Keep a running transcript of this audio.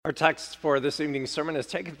Our text for this evening's sermon is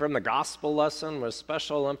taken from the gospel lesson with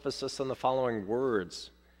special emphasis on the following words.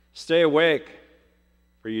 Stay awake,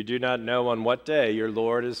 for you do not know on what day your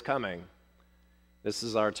Lord is coming. This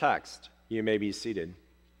is our text. You may be seated.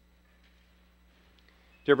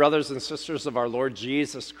 Dear brothers and sisters of our Lord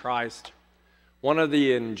Jesus Christ, one of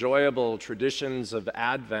the enjoyable traditions of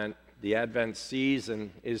Advent, the Advent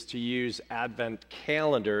season, is to use Advent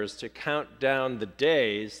calendars to count down the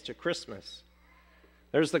days to Christmas.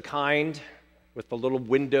 There's the kind with the little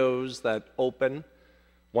windows that open,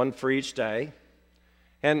 one for each day,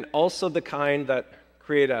 and also the kind that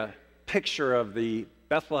create a picture of the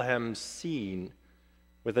Bethlehem scene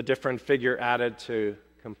with a different figure added to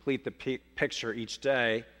complete the picture each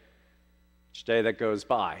day that goes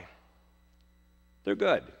by. They're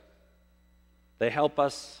good. They help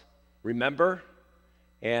us remember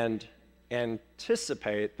and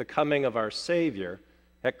anticipate the coming of our Savior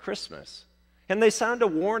at Christmas. And they sound a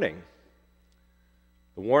warning.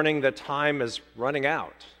 The warning that time is running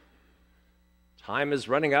out. Time is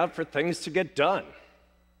running out for things to get done.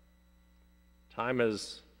 Time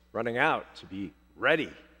is running out to be ready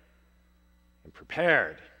and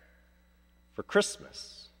prepared for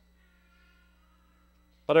Christmas.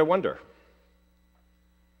 But I wonder,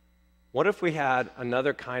 what if we had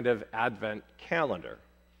another kind of Advent calendar?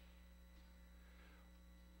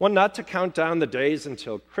 One not to count down the days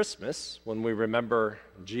until Christmas, when we remember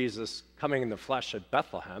Jesus coming in the flesh at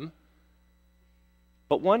Bethlehem,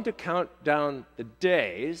 but one to count down the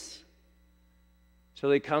days till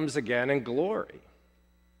he comes again in glory.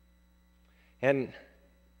 An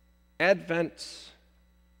Advent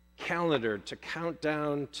calendar to count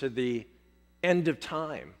down to the end of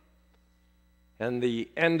time and the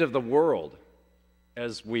end of the world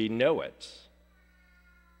as we know it.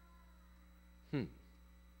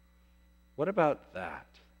 What about that?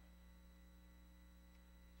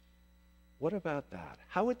 What about that?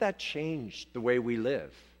 How would that change the way we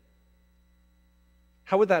live?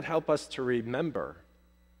 How would that help us to remember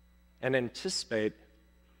and anticipate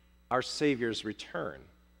our Savior's return?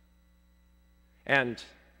 And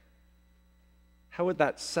how would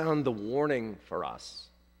that sound the warning for us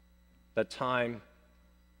that time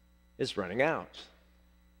is running out?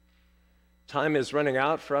 Time is running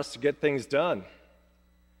out for us to get things done,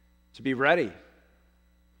 to be ready,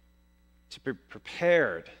 to be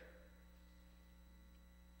prepared,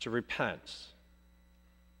 to repent.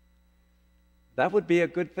 That would be a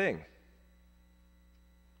good thing.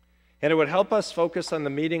 And it would help us focus on the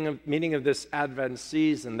meaning of this Advent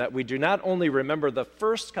season, that we do not only remember the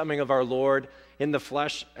first coming of our Lord in the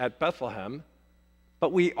flesh at Bethlehem,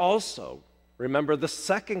 but we also remember the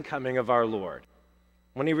second coming of our Lord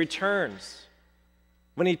when he returns,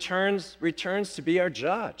 returns to be our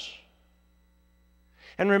judge.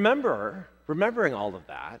 And remembering all of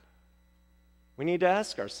that, we need to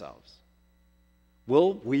ask ourselves,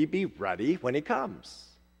 will we be ready when he comes?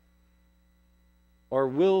 Or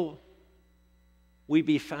will we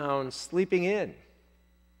be found sleeping in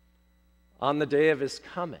on the day of his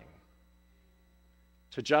coming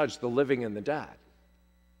to judge the living and the dead?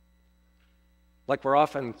 Like we're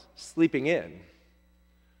often sleeping in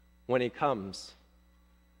when he comes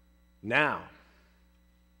now.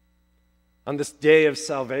 On this day of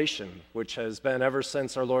salvation, which has been ever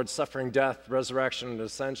since our Lord's suffering, death, resurrection, and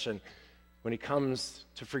ascension, when he comes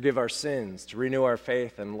to forgive our sins, to renew our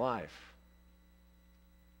faith and life.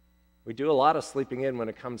 We do a lot of sleeping in when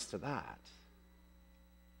it comes to that.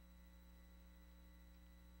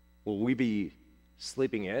 Will we be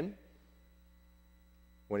sleeping in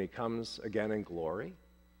when he comes again in glory?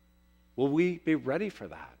 Will we be ready for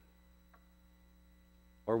that?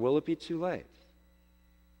 Or will it be too late?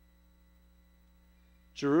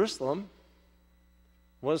 Jerusalem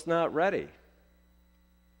was not ready.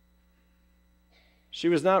 She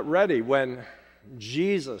was not ready when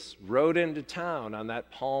Jesus rode into town on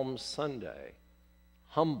that Palm Sunday,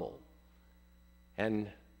 humble and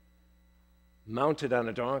mounted on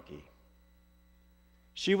a donkey.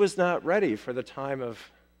 She was not ready for the time of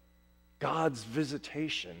God's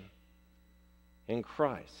visitation in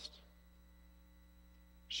Christ.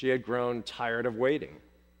 She had grown tired of waiting,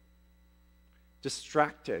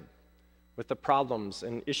 distracted with the problems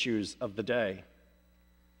and issues of the day,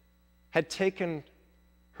 had taken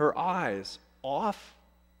her eyes off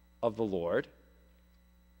of the Lord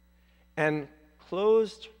and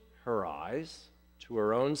closed her eyes to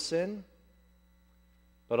her own sin,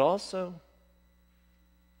 but also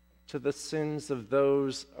to the sins of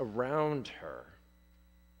those around her,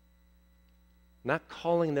 not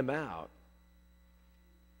calling them out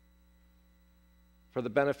for the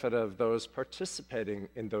benefit of those participating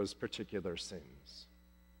in those particular sins.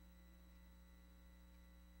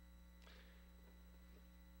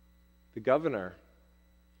 The governor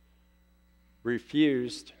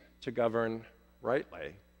refused to govern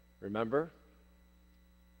rightly. Remember?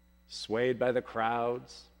 Swayed by the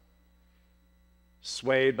crowds,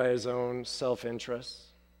 swayed by his own self-interest.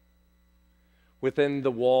 Within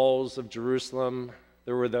the walls of Jerusalem,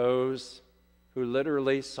 there were those who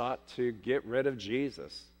literally sought to get rid of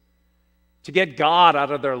Jesus, to get God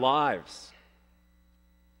out of their lives.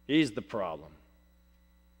 He's the problem.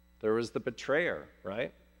 There was the betrayer,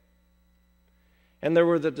 right? And there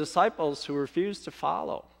were the disciples who refused to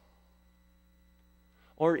follow,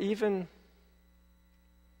 or even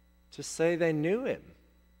to say they knew him.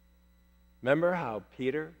 Remember how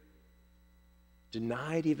Peter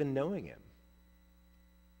denied even knowing him?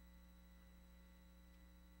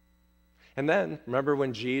 And then, remember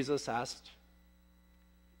when Jesus asked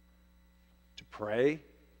to pray,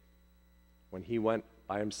 when he went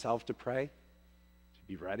by himself to pray, to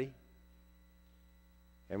be ready?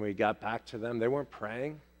 And when he got back to them, they weren't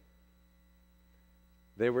praying.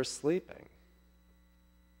 They were sleeping.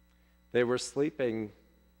 They were sleeping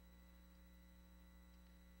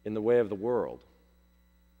in the way of the world.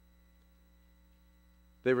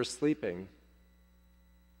 They were sleeping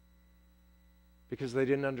because they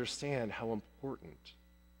didn't understand how important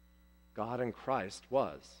God in Christ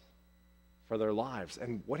was for their lives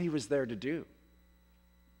and what he was there to do.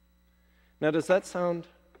 Now, does that sound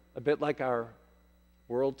a bit like our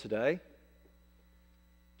world today?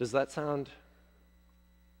 Does that sound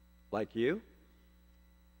like you?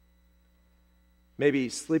 Maybe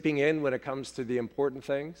sleeping in when it comes to the important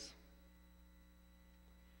things,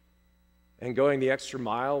 and going the extra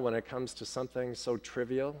mile when it comes to something so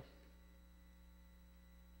trivial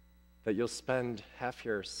that you'll spend half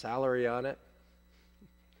your salary on it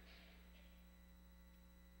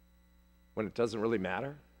when it doesn't really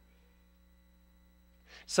matter?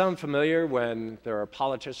 Sound familiar when there are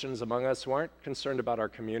politicians among us who aren't concerned about our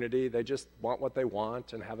community? They just want what they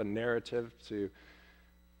want and have a narrative to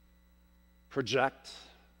project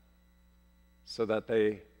so that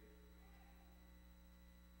they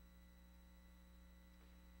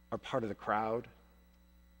are part of the crowd,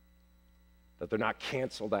 that they're not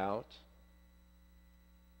canceled out.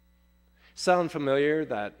 Sound familiar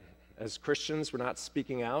that as Christians we're not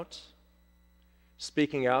speaking out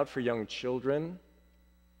for young children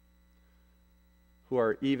who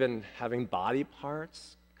are even having body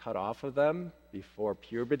parts cut off of them before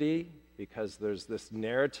puberty because there's this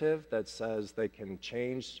narrative that says they can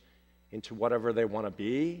change into whatever they want to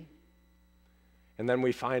be. And then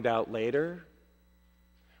we find out later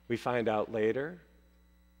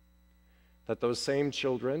that those same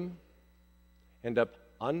children end up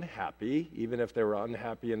unhappy, even if they were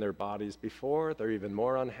unhappy in their bodies before. They're even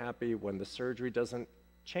more unhappy when the surgery doesn't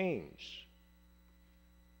change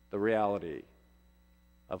the reality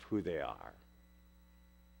of who they are.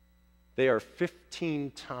 They are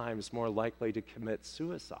 15 times more likely to commit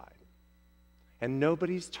suicide, and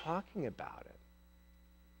nobody's talking about it.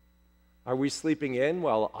 Are we sleeping in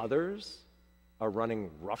while others are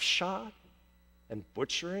running roughshod and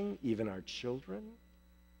butchering even our children,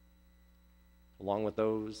 along with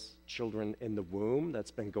those children in the womb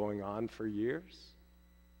that's been going on for years?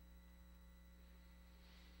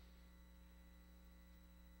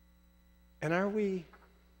 And are we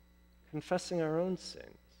confessing our own sins?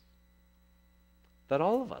 That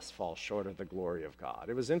all of us fall short of the glory of God.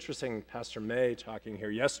 It was interesting, Pastor May talking here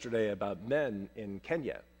yesterday about men in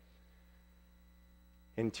Kenya.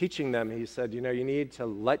 In teaching them, he said, you need to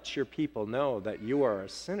let your people know that you are a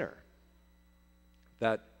sinner,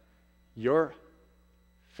 that your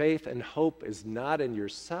faith and hope is not in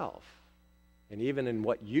yourself and even in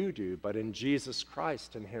what you do, but in Jesus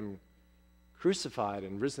Christ and him crucified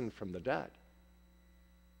and risen from the dead.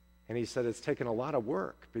 And he said it's taken a lot of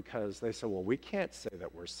work because they said, well, we can't say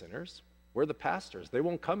that we're sinners. We're the pastors. They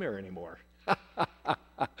won't come here anymore.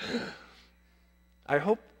 I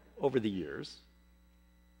hope over the years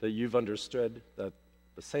that you've understood that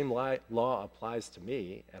the same law applies to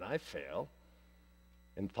me, and I fail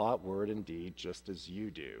in thought, word, and deed just as you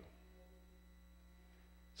do.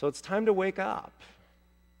 So it's time to wake up,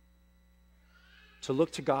 to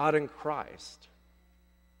look to God in Christ,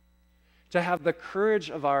 to have the courage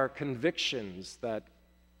of our convictions that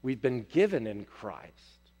we've been given in Christ,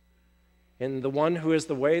 in the one who is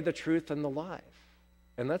the way, the truth, and the life.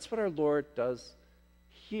 And that's what our Lord does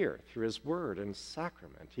here through his word and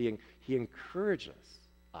sacrament. He encourages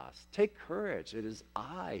us. Take courage. It is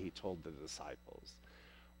I, he told the disciples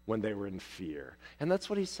when they were in fear. And that's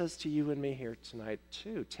what he says to you and me here tonight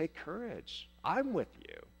too. Take courage. I'm with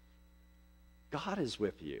you. God is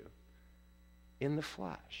with you in the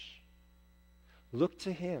flesh. Look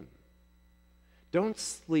to him. Don't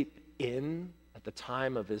sleep in at the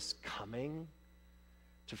time of his coming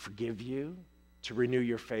to forgive you, to renew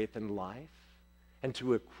your faith in life, and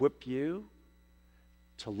to equip you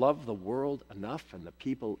to love the world enough and the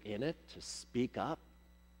people in it to speak up.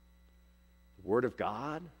 The Word of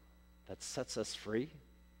God that sets us free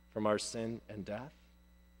from our sin and death.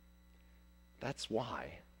 That's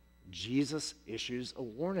why Jesus issues a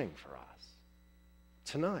warning for us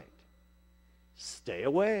tonight. Stay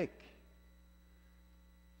awake,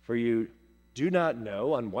 for you do not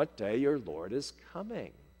know on what day your Lord is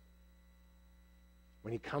coming.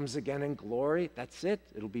 When he comes again in glory, that's it.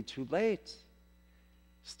 It'll be too late.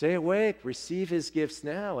 Stay awake, receive his gifts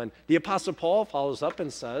now. And the Apostle Paul follows up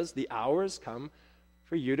and says, the hour has come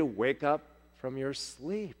for you to wake up from your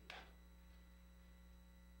sleep.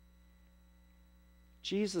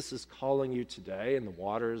 Jesus is calling you today in the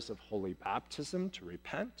waters of holy baptism to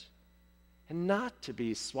repent and not to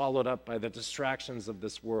be swallowed up by the distractions of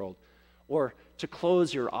this world, or to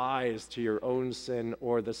close your eyes to your own sin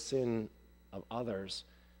or the sin of others,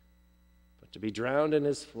 but to be drowned in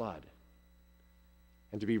his flood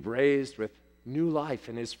and to be raised with new life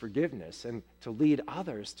in his forgiveness and to lead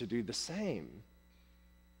others to do the same.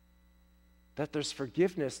 That there's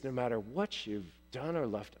forgiveness no matter what you've done or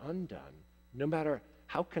left undone, no matter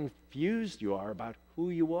how confused you are about who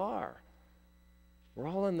you are. We're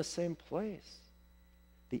all in the same place.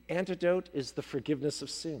 The antidote is the forgiveness of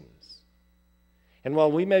sins. And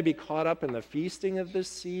while we may be caught up in the feasting of this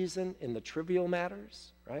season, in the trivial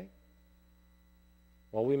matters, right?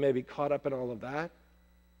 While we may be caught up in all of that,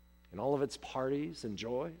 in all of its parties and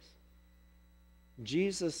joys,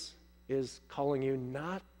 Jesus is calling you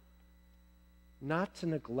not to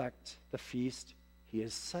neglect the feast he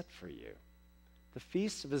has set for you, the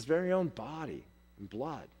feast of his very own body and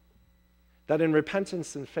blood, that in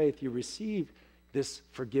repentance and faith you receive this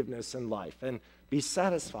forgiveness and life and be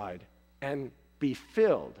satisfied and be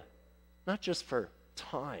filled, not just for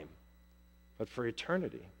time, but for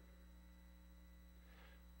eternity.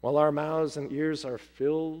 While our mouths and ears are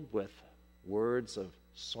filled with words of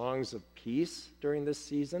songs of peace during this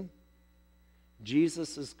season,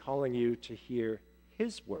 Jesus is calling you to hear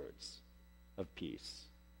his words of peace.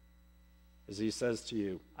 As he says to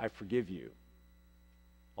you, I forgive you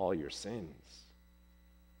all your sins.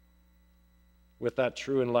 With that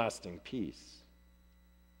true and lasting peace,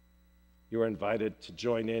 you are invited to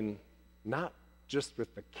join in not just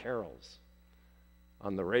with the carols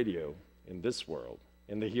on the radio in this world,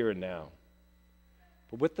 in the here and now,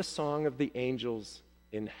 but with the song of the angels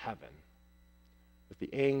in heaven, with the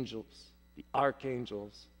angels, the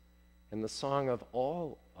archangels, and the song of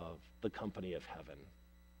all of the company of heaven,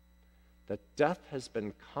 that death has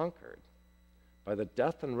been conquered by the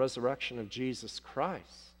death and resurrection of Jesus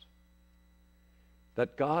Christ,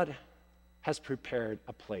 that God has prepared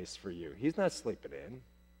a place for you. He's not sleeping in.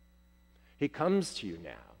 He comes to you now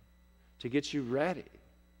to get you ready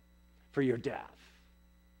for your death,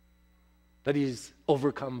 that he's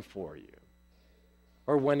overcome for you,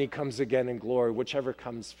 or when he comes again in glory, whichever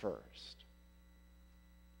comes first,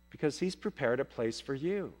 because he's prepared a place for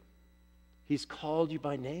you. He's called you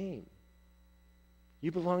by name.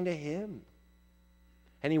 You belong to him,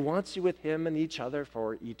 and he wants you with him and each other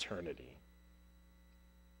for eternity.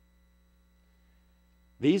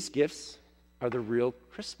 These gifts are the real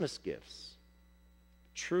Christmas gifts,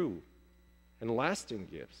 true and lasting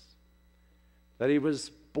gifts that he was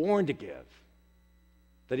born to give,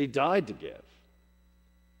 that he died to give,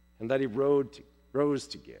 and that he rose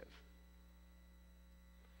to give.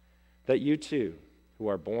 That you too, who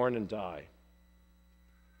are born and die,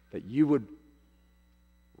 that you would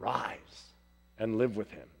rise and live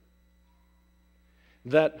with him.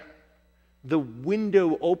 That the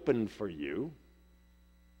window open for you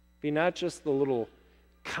be not just the little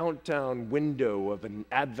countdown window of an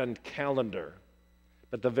Advent calendar,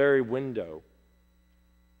 but the very window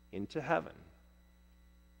into heaven.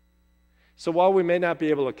 So while we may not be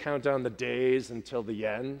able to count down the days until the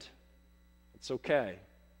end, it's okay.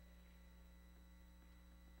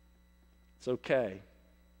 It's okay.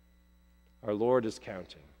 Our Lord is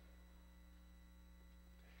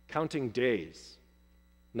counting days,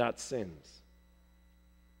 not sins,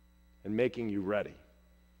 and making you ready.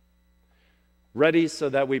 Ready so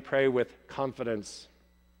that we pray with confidence,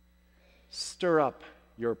 stir up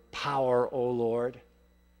your power, O Lord,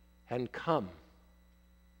 and come.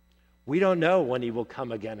 We don't know when he will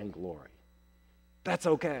come again in glory. That's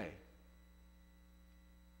okay.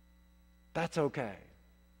 That's okay.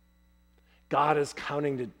 God is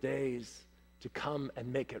counting the days to come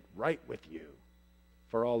and make it right with you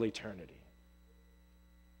for all eternity.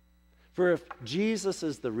 For if Jesus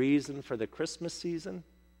is the reason for the Christmas season,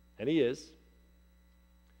 and he is,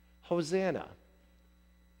 Hosanna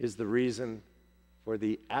is the reason for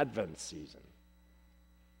the Advent season.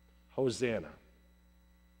 Hosanna.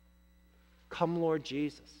 Come, Lord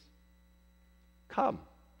Jesus. Come.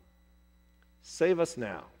 Save us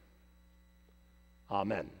now.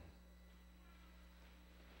 Amen.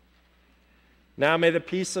 Now may the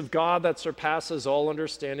peace of God that surpasses all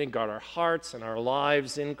understanding guard our hearts and our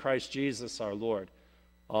lives in Christ Jesus our Lord.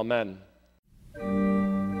 Amen.